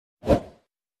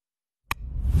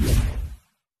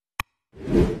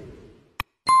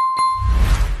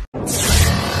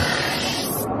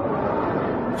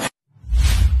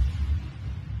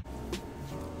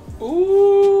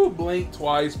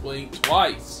twice, blink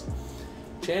twice.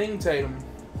 Channing Tatum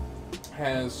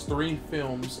has 3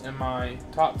 films in my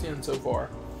top 10 so far.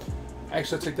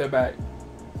 Actually, I take that back.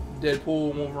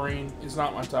 Deadpool, Wolverine is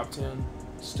not my top 10.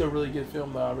 Still really good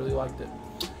film though. I really liked it.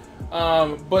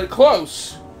 But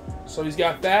close. So he's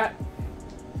got that.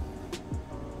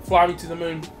 Fly Me to the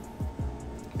Moon.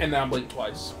 And now Blink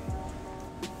Twice.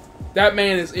 That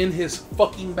man is in his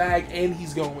fucking bag and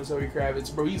he's going with Zoë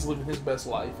Kravitz. Bro, he's living his best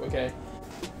life, okay?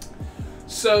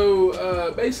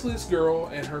 So, basically this girl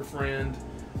and her friend,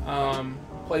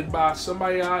 played by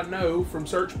somebody I know from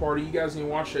Search Party. You guys need to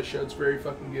watch that show. It's very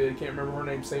fucking good. I can't remember her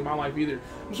name to save my life either.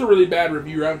 I'm just a really bad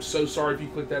reviewer. I'm so sorry if you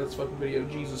clicked that as a fucking video.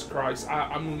 Jesus Christ.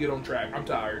 I'm going to get on track. I'm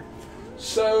tired.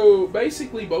 So,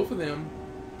 basically, both of them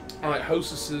are like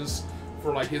hostesses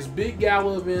for like his big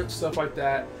gala event, stuff like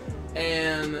that.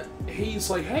 And he's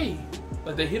like, hey,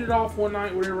 like they hit it off one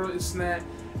night, whatever, this and that.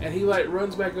 And he like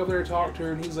runs back up there to talk to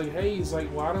her, and he's like, hey, he's like,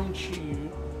 why don't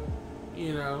you,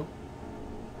 you know,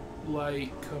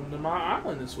 like come to my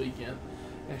island this weekend?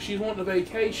 And she's wanting a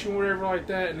vacation, whatever like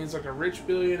that. And he's like a rich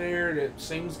billionaire that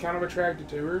seems kind of attracted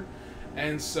to her.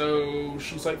 And so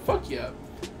she's like, fuck yeah.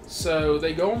 So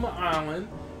they go on the island.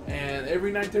 And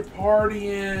every night they're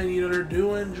partying, you know, they're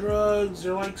doing drugs,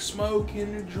 they're like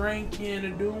smoking, they're drinking,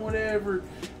 they're doing whatever.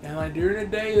 And like during the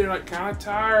day, they're like kind of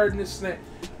tired and this and that.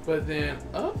 But then,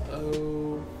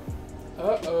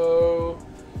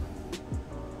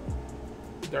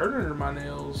 dirt under my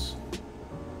nails.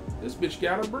 This bitch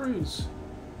got a bruise.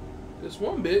 This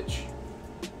one bitch,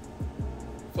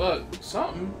 fuck,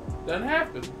 something doesn't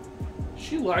happen.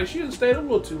 She done stayed a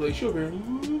little too late. She'll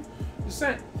be just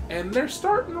saying. And they're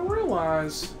starting to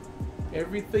realize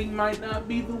everything might not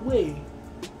be the way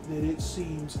that it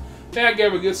seems. I think I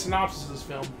gave a good synopsis of this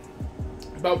film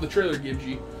about what the trailer gives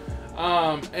you.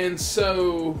 And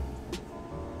so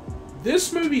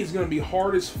this movie is going to be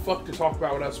hard as fuck to talk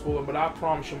about without spoiling, but I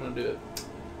promise you I'm going to do it.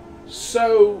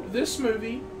 So this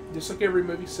movie, just like every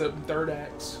movie, set up in 3rd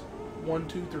acts. 1,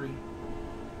 2, 3.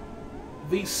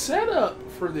 The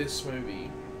setup for this movie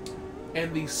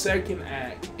and the 2nd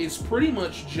act is pretty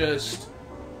much just,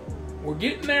 we're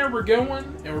getting there, we're going,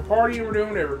 and we're partying, we're doing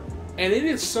whatever. And it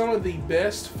is some of the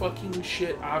best fucking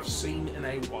shit I've seen in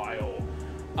a while.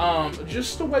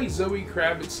 Just the way Zoë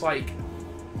Kravitz, like,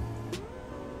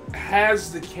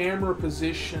 has the camera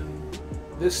position.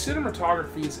 The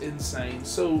cinematography is insane.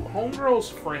 So, Homegirl's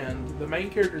friend, the main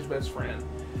character's best friend,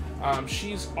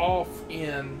 she's off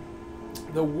in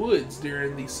the woods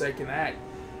during the 2nd act.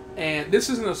 And this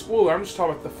isn't a spoiler, I'm just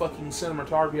talking about the fucking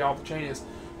cinematography off the chain is.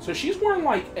 So she's wearing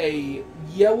like a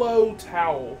yellow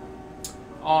towel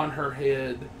on her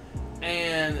head.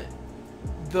 And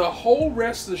the whole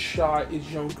rest of the shot is,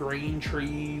 you know, green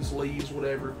trees, leaves,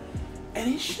 whatever.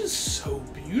 And it's just so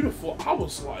beautiful. I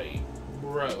was like,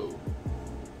 bro,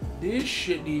 this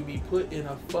shit need to be put in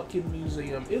a fucking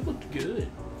museum. It looked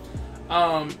good.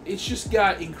 It's just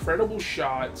got incredible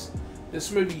shots.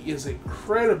 This movie is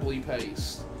incredibly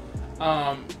paced.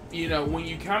 You know, when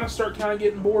you kind of start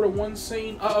getting bored of one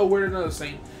scene, we're in another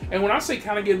scene. And when I say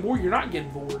kind of getting bored, you're not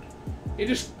getting bored. It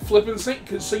just flipping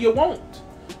sync, so you won't.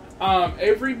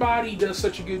 Everybody does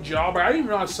such a good job. I didn't even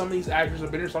realize some of these actors have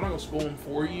been here, so I'm not going to spoil them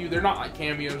for you. They're not like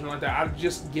cameos or anything like that. I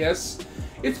just guess.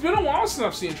 It's been a while since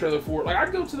I've seen a trailer for it. Like, I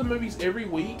go to the movies every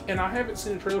week, and I haven't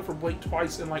seen a trailer for Blink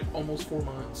Twice in like almost 4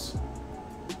 months.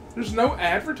 There's no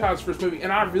advertising for this movie,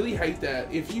 and I really hate that.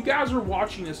 If you guys are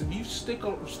watching this, if you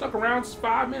stuck around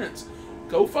 5 minutes,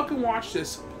 go fucking watch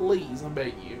this, please. I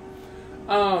beg you.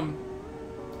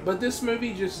 But this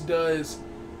movie just does,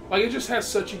 like, it just has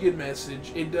such a good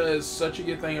message. It does such a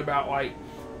good thing about, like,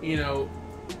 you know,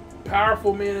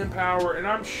 powerful men in power, and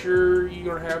I'm sure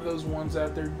you're gonna have those ones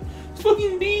out there. It's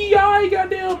fucking DEI,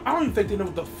 goddamn. I don't even think they know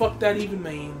what the fuck that even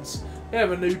means. They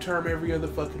have a new term every other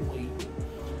fucking week.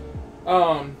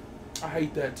 I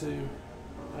hate that too.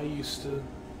 I used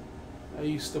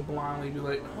to blindly be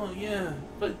like, oh yeah,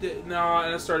 but no,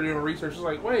 and I started doing research. It's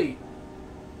like, wait,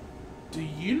 do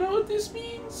you know what this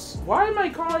means? Why am I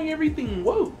calling everything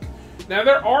woke? Now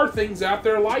there are things out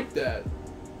there like that.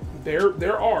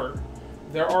 There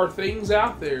are things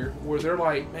out there where they're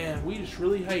like, man, we just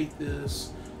really hate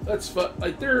this. Let's fuck.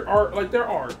 Like there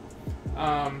are.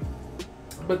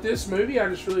 But this movie, I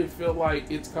just really feel like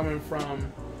it's coming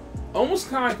from almost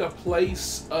kind of like a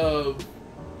place of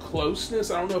closeness.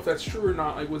 I don't know if that's true or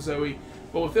not, like with Zoe,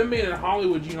 but with them being in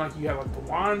Hollywood, you know, like you have like the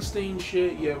Weinstein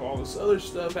shit, you have all this other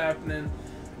stuff happening,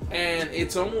 and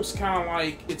it's almost kind of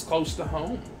like it's close to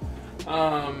home.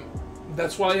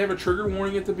 That's why they have a trigger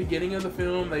warning at the beginning of the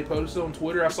film. They posted on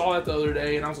Twitter. I saw that the other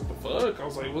day, and I was like, "The fuck?" I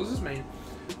was like, "What does this mean?"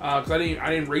 Because I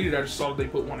didn't read it. I just saw that they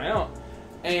put one out,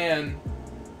 And,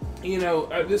 you know,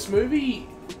 this movie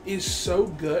is so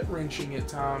gut-wrenching at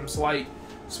times, like,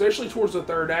 especially towards the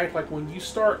third act, like, when you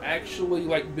start actually,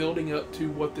 like, building up to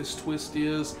what this twist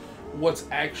is, what's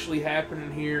actually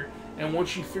happening here, and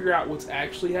once you figure out what's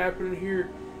actually happening here,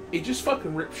 it just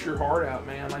fucking rips your heart out,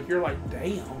 man. Like, you're like,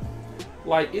 damn.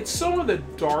 Like, it's some of the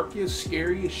darkest,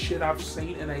 scariest shit I've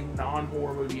seen in a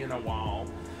non-horror movie in a while.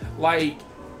 Like,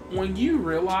 when you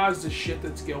realize the shit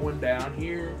that's going down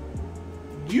here,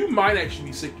 you might actually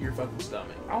be sick to your fucking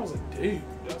stomach. I was like, dude,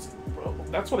 bro,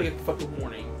 that's what I get the fucking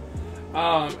warning.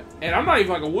 And I'm not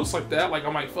even like a wuss like that, like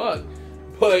I'm like, fuck.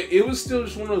 But it was still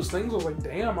just one of those things, I was like,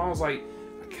 damn, I was like,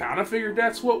 I kind of figured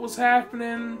that's what was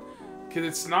happening. Because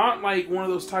it's not like one of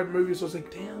those type of movies, so I was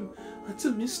like, damn, that's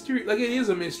a mystery. Like, it is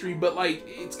a mystery, but like,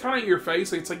 it's kind of in your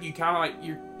face. Like, it's like you kind of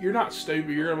like, you're not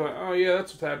stupid. You're like, oh yeah,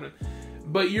 that's what's happening.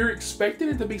 But you're expecting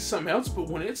it to be something else, but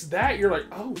when it's that, you're like,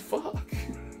 oh, fuck.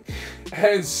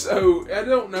 And so, I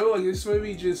don't know, like, this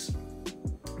movie just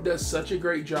does such a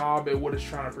great job at what it's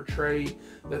trying to portray,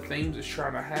 the themes it's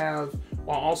trying to have,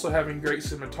 while also having great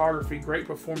cinematography, great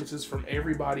performances from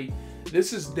everybody.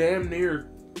 This is damn near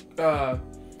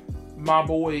my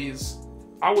boy's,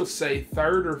 I would say,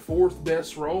 third or fourth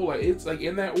best role. Like, it's like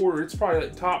in that order. It's probably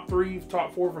like top 3,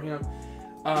 top 4 for him.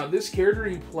 This character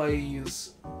he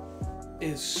plays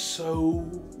is so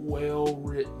well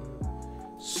written,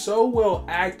 so well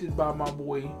acted by my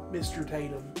boy, Mr.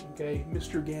 Tatum, okay?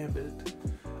 Mr. Gambit.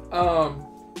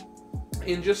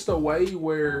 In just a way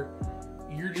where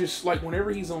you're just, like,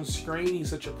 whenever he's on screen, he's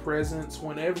such a presence.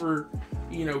 Whenever,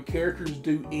 you know, characters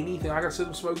do anything, like I said,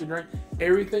 them smoke and drink,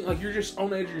 everything, like, you're just on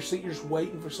the edge of your seat, you're just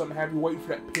waiting for something to happen, you're waiting for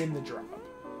that pin to drop.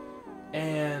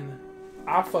 And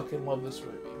I fucking love this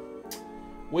movie.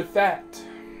 With that,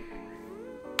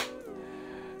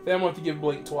 then I'm going to have to give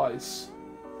Blink twice.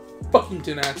 Fucking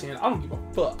 10 out of 10. I don't give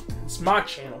a fuck. It's my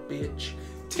channel, bitch.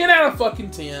 10 out of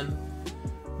fucking 10.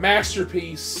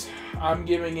 Masterpiece. I'm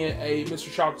giving it a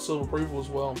Mr. Chocolate Silver approval as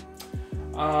well.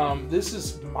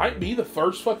 This might be the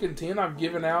first fucking 10 I've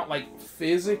given out, like,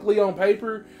 physically on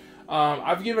paper.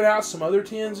 I've given out some other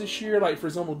 10s this year, like, for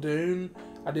example, Dune.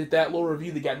 I did that little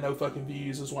review that got no fucking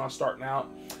views. This is when I was starting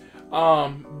out.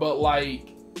 But,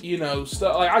 like, you know,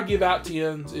 stuff, like, I give out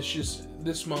 10s. It's just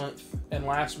this month and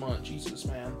last month. Jesus,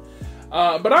 man.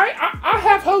 But I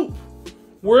have hope.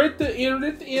 We're at the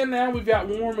end now. We've got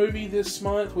one more movie this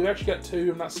month. We've actually got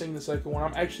 2. I'm not seeing the second one.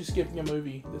 I'm actually skipping a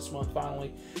movie this month,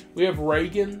 finally. We have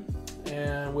Reagan,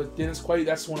 and with Dennis Quaid,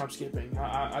 that's the one I'm skipping.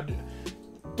 I do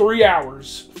 3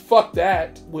 hours. Fuck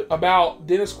that. About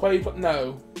Dennis Quaid.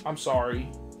 No, I'm sorry.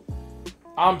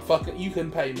 You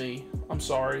can pay me. I'm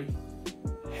sorry.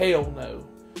 Hell no.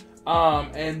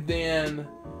 And then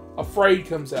Afraid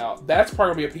comes out. That's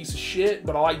probably going to be a piece of shit,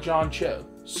 but I like John Cho.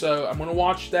 So I'm going to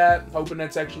watch that, hoping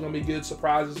that's actually going to be good.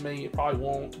 Surprises me. It probably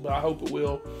won't, but I hope it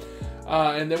will.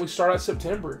 And then we start out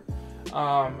September.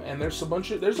 And there's a bunch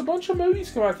of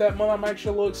movies coming out that month I'm actually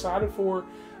a little excited for.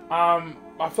 I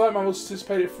feel like my most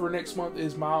anticipated for next month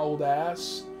is My Old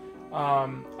Ass.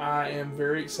 I am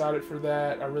very excited for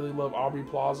that. I really love Aubrey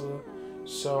Plaza.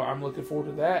 So I'm looking forward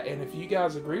to that. And if you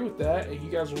guys agree with that, and you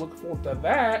guys are looking forward to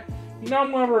that, you know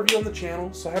I'm going to have a review on the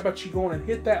channel. So how about you going and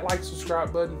hit that like,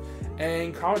 subscribe button,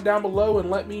 and comment down below and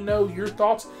let me know your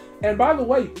thoughts. And by the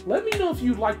way, let me know if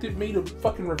you'd like me to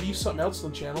fucking review something else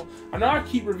on the channel. I know I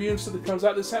keep reviewing stuff that comes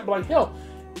out this time, but like, hell,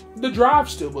 the Drive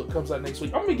Steelbook comes out next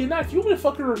week. I'm going to get that. If you want me to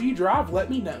fucking review Drive, let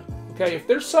me know. Okay, if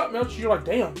there's something else you're like,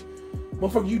 damn,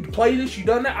 motherfucker, you play this, you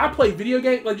done that, I play video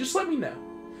games, like, just let me know.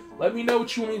 Let me know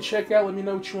what you want me to check out. Let me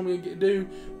know what you want me to do.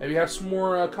 Maybe have some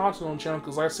more content on the channel.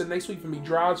 Because like I said, next week going to be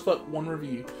dry as fuck, one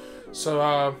review.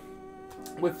 So,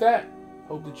 with that,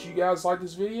 hope that you guys like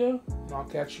this video. And I'll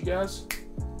catch you guys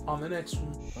on the next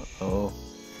one. Uh-oh.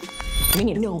 We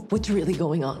need to know what's really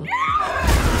going on.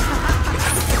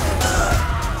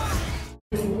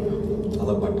 I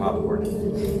love my popcorn.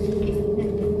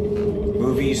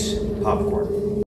 Movies, popcorn.